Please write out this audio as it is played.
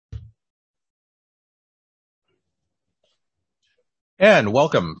And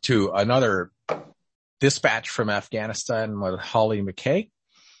welcome to another dispatch from Afghanistan with Hollie McKay.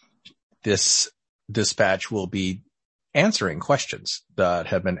 This dispatch will be answering questions that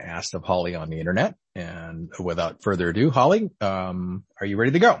have been asked of Hollie on the internet. And without further ado, Hollie, are you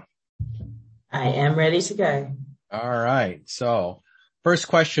ready to go? I am ready to go. All right. So first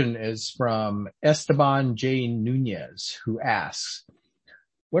question is from Esteban.j.Nunez, who asks,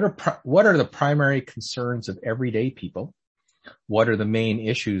 what are the primary concerns of everyday people? What are the main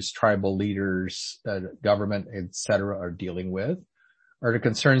issues tribal leaders, government, etc., are dealing with? Are the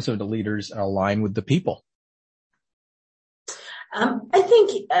concerns of the leaders aligned with the people? I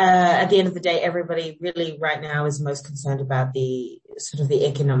think at the end of the day, everybody really right now is most concerned about the sort of the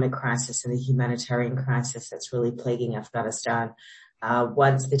economic crisis and the humanitarian crisis that's really plaguing Afghanistan.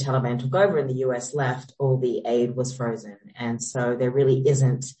 Once the Taliban took over and the US left, all the aid was frozen, and so there really is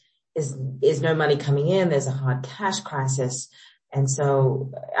no money coming in. There's a hard cash crisis. And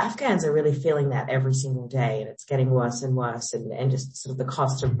so Afghans are really feeling that every single day, and it's getting worse and worse, and just sort of the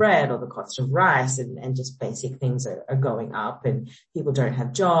cost of bread or the cost of rice and just basic things are going up, and people don't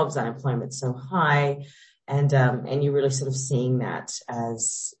have jobs, unemployment's so high, and you're really sort of seeing that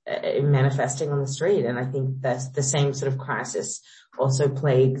as manifesting on the street. And I think that's the same sort of crisis also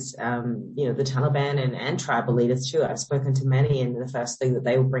plagues, the Taliban and tribal leaders too. I've spoken to many, and the first thing that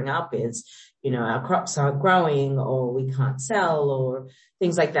they will bring up is, our crops aren't growing, or we can't sell, or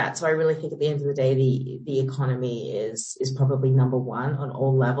things like that. So I really think at the end of the day, the economy is probably number one on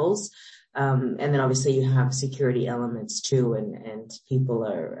all levels. And then obviously you have security elements too, and people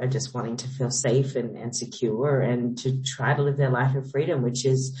are just wanting to feel safe and secure and to try to live their life in freedom, which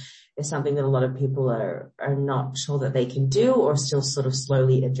is something that a lot of people are not sure that they can do, or still sort of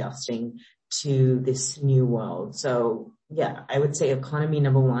slowly adjusting to this new world. So yeah, I would say economy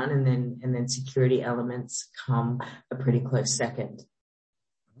number one, and then security elements come a pretty close second.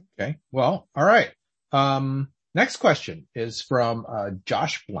 Okay. Well, all right. Next question is from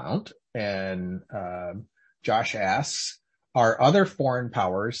Josh Blount, and Josh asks, are other foreign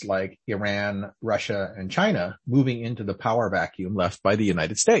powers like Iran, Russia, and China moving into the power vacuum left by the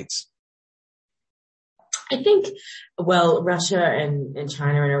United States? I think, Russia and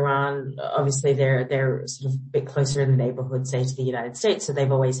China and Iran, obviously they're sort of a bit closer in the neighborhood, say, to the United States. So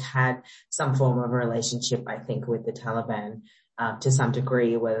they've always had some form of a relationship, I think, with the Taliban, to some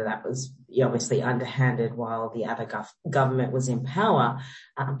degree, whether that was obviously underhanded while the other government was in power.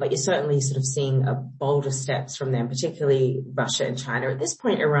 But you're certainly sort of seeing bolder steps from them, particularly Russia and China. At this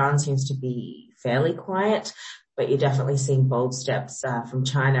point, Iran seems to be fairly quiet, but you're definitely seeing bold steps from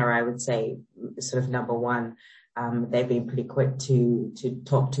China. I would say sort of number one. They've been pretty quick to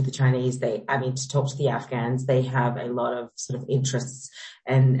talk to the Chinese. to talk to the Afghans. They have a lot of sort of interests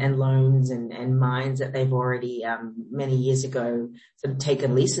and loans and mines that they've already, many years ago, sort of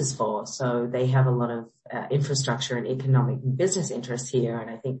taken leases for. So they have a lot of infrastructure and economic and business interests here. And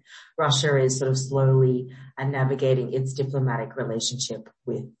I think Russia is sort of slowly navigating its diplomatic relationship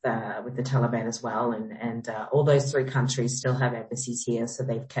with the Taliban as well. And all those three countries still have embassies here, so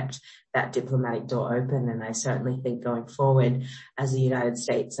they've kept that diplomatic door open. And I certainly think going forward, as the United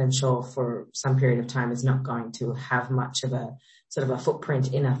States, I'm sure for some period of time is not going to have much of a sort of a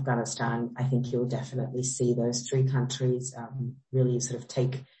footprint in Afghanistan. I think you'll definitely see those three countries really sort of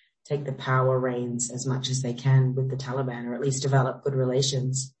take the power reins as much as they can with the Taliban, or at least develop good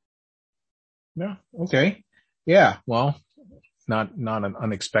relations. Yeah. Okay. Yeah. Well, not an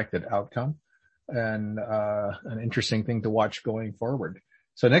unexpected outcome, and an interesting thing to watch going forward.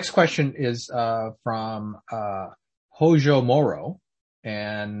 So next question is from hojomoro,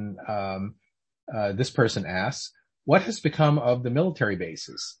 and this person asks, what has become of the military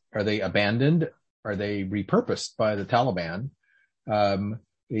bases? Are they abandoned? Are they repurposed by the Taliban?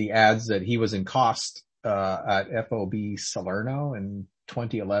 He adds that he was in Khost at FOB Salerno in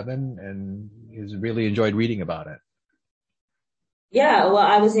 2011, and he's really enjoyed reading about it. Yeah, well,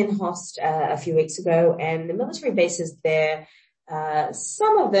 I was in Khost a few weeks ago, and the military bases there,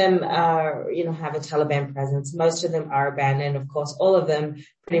 some of them are, have a Taliban presence. Most of them are abandoned. Of course, all of them,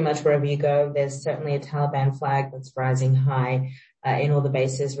 pretty much wherever you go, there's certainly a Taliban flag that's rising high in all the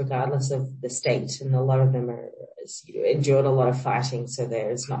bases, regardless of the state. And a lot of them endured a lot of fighting, so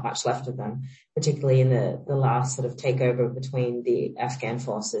there's not much left of them, particularly in the last sort of takeover between the Afghan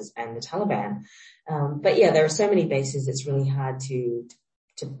forces and the Taliban. But yeah, there are so many bases, it's really hard to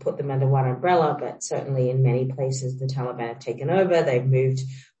put them under one umbrella, but certainly in many places the Taliban have taken over. They've moved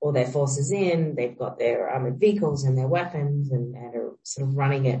all their forces in. They've got their armored vehicles and their weapons and are sort of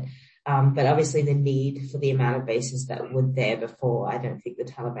running it. But obviously the need for the amount of bases that were there before, I don't think the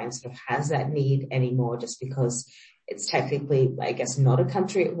Taliban sort of has that need anymore, just because it's technically, I guess, not a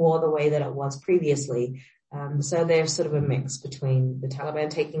country at war the way that it was previously. So there's sort of a mix between the Taliban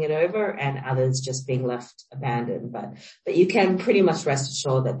taking it over and others just being left abandoned. But you can pretty much rest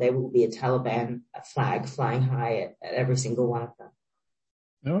assured that there will be a Taliban flag flying high at every single one of them.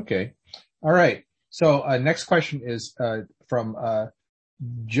 Okay. All right. So next question is from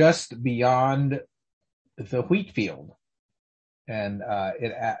just beyond the wheat field. And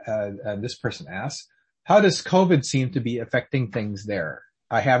this person asks, how does COVID seem to be affecting things there?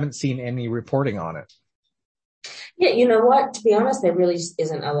 I haven't seen any reporting on it. Yeah, you know what? To be honest, there really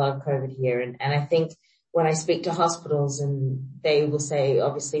isn't a lot of COVID here. And I think when I speak to hospitals, and they will say,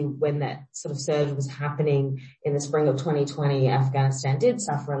 obviously, when that sort of surge was happening in the spring of 2020, Afghanistan did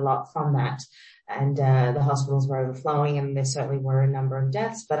suffer a lot from that. And the hospitals were overflowing, and there certainly were a number of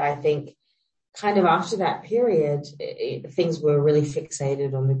deaths. But I think kind of after that period, things were really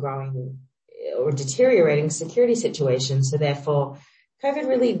fixated on the growing or deteriorating security situation. So therefore, COVID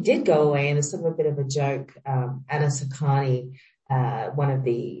really did go away, and it's sort of a bit of a joke. Anas Haqqani, one of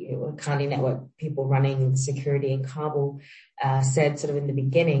the Haqqani network people running security in Kabul, said sort of in the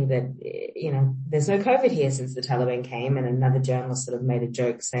beginning that, there's no COVID here since the Taliban came, and another journalist sort of made a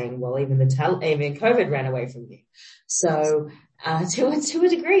joke saying, well, even COVID ran away from you. So, to a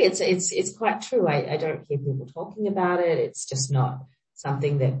degree, it's quite true. I don't hear people talking about it. It's just not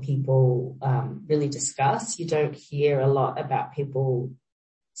something that people really discuss. You don't hear a lot about people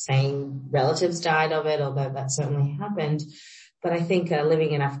saying relatives died of it, although that certainly happened. But I think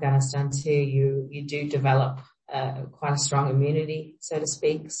living in Afghanistan too, you do develop quite a strong immunity, so to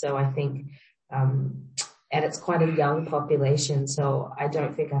speak. So I think, and it's quite a young population. So I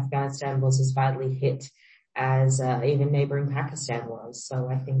don't think Afghanistan was as badly hit as even neighboring Pakistan was. So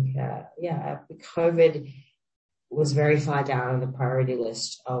I think, COVID was very far down on the priority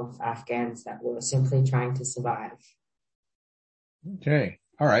list of Afghans that were simply trying to survive. Okay.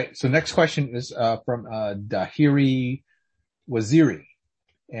 All right. So next question is from Dahiri Waziri.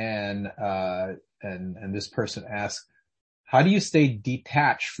 And this person asks, how do you stay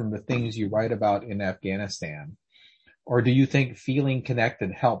detached from the things you write about in Afghanistan? Or do you think feeling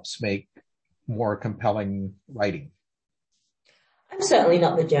connected helps make more compelling writing? I'm certainly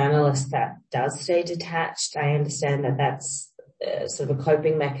not the journalist that does stay detached. I understand that that's sort of a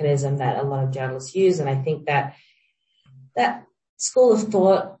coping mechanism that a lot of journalists use. And I think that school of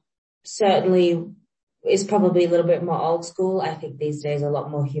thought certainly is probably a little bit more old school. I think these days a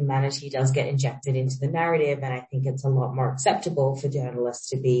lot more humanity does get injected into the narrative. And I think it's a lot more acceptable for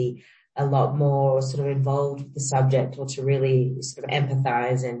journalists to be a lot more sort of involved with the subject, or to really sort of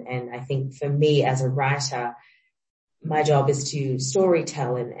empathize. And I think for me as a writer, my job is to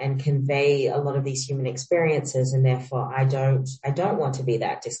storytell and convey a lot of these human experiences, and therefore I don't want to be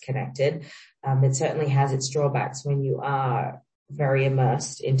that disconnected. It certainly has its drawbacks when you are very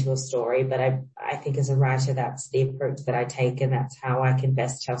immersed into a story, but I think as a writer that's the approach that I take, and that's how I can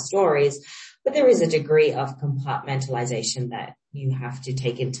best tell stories. But there is a degree of compartmentalization that you have to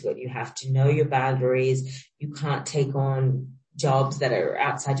take into it. You have to know your boundaries. You can't take on jobs that are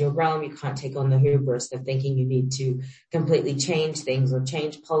outside your realm. You can't take on the hubris of thinking you need to completely change things or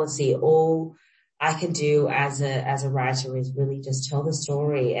change policy. All I can do as a writer is really just tell the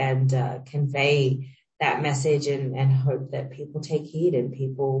story and convey that message and hope that people take heed and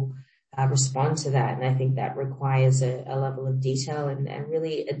people respond to that. And I think that requires a level of detail and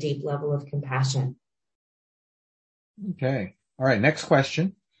really a deep level of compassion. Okay. All right. Next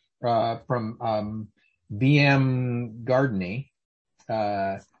question from BM Gardney.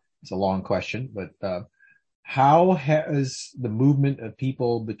 It's a long question, but how has the movement of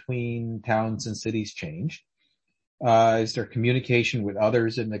people between towns and cities changed? Is there communication with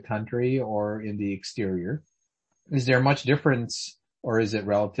others in the country or in the exterior? Is there much difference, or is it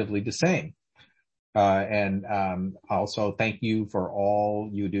relatively the same? And also thank you for all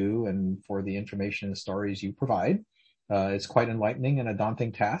you do and for the information and stories you provide. It's quite enlightening and a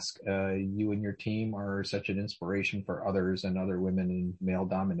daunting task. You and your team are such an inspiration for others and other women in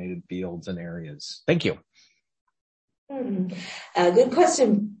male-dominated fields and areas. Thank you. Good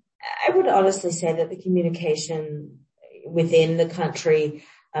question. I would honestly say that the communication within the country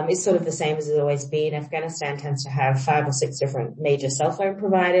is sort of the same as it's always been. Afghanistan tends to have 5 or 6 different major cell phone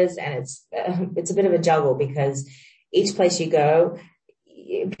providers, and it's a bit of a juggle because each place you go,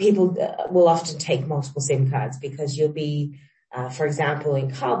 people will often take multiple SIM cards because you'll be For example, in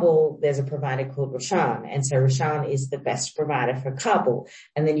Kabul, there's a provider called Roshan. And so Roshan is the best provider for Kabul.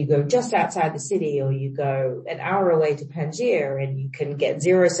 And then you go just outside the city, or you go an hour away to Panjshir, and you can get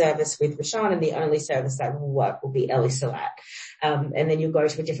zero service with Roshan, and the only service that will work will be Etisalat. And then you go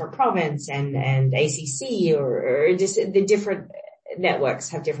to a different province, and ACC or just the different networks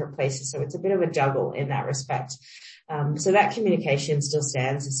have different places. So it's a bit of a juggle in that respect. So that communication still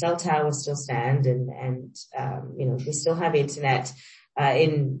stands. The cell towers still stand, and we still have internet,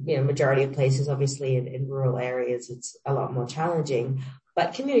 in, majority of places. Obviously in rural areas, it's a lot more challenging,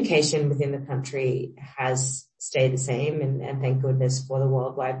 but communication within the country has stayed the same. And thank goodness for the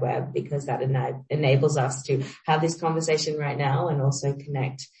World Wide Web, because that enables us to have this conversation right now and also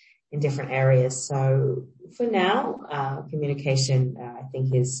connect in different areas. So for now, communication, I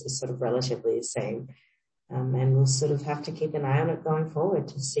think is sort of relatively the same. And we'll sort of have to keep an eye on it going forward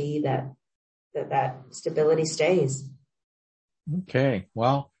to see that stability stays. Okay.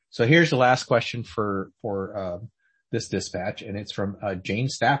 Well, so here's the last question for this dispatch, and it's from Jane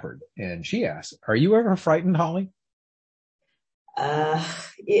Stafford, and she asks, "Are you ever frightened, Hollie?"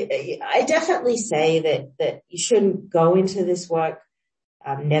 I definitely say that you shouldn't go into this work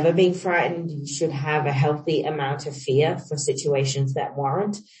never being frightened. You should have a healthy amount of fear for situations that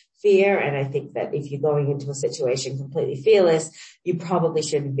warrant fear. And I think that if you're going into a situation completely fearless, you probably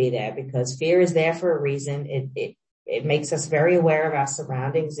shouldn't be there, because fear is there for a reason. It makes us very aware of our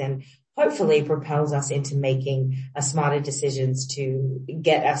surroundings, and hopefully propels us into making smarter decisions to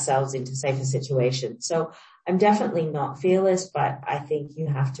get ourselves into safer situations. So I'm definitely not fearless, but I think you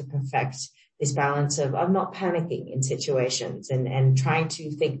have to perfect this balance of not panicking in situations, and trying to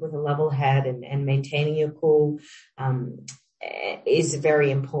think with a level head, and maintaining your cool, is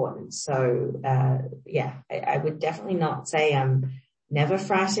very important. So, I would definitely not say I'm never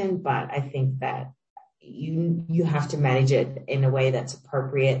frightened, but I think that you have to manage it in a way that's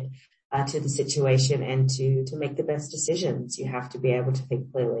appropriate to the situation, and to make the best decisions. You have to be able to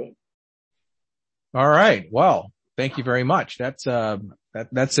think clearly. All right. Well, thank you very much. That's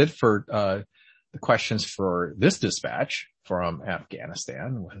it for the questions for this dispatch from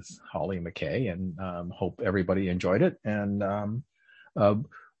Afghanistan with Hollie McKay, and hope everybody enjoyed it. And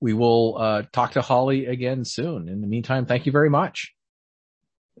we will talk to Hollie again soon. In the meantime, thank you very much.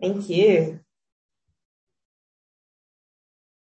 Thank you.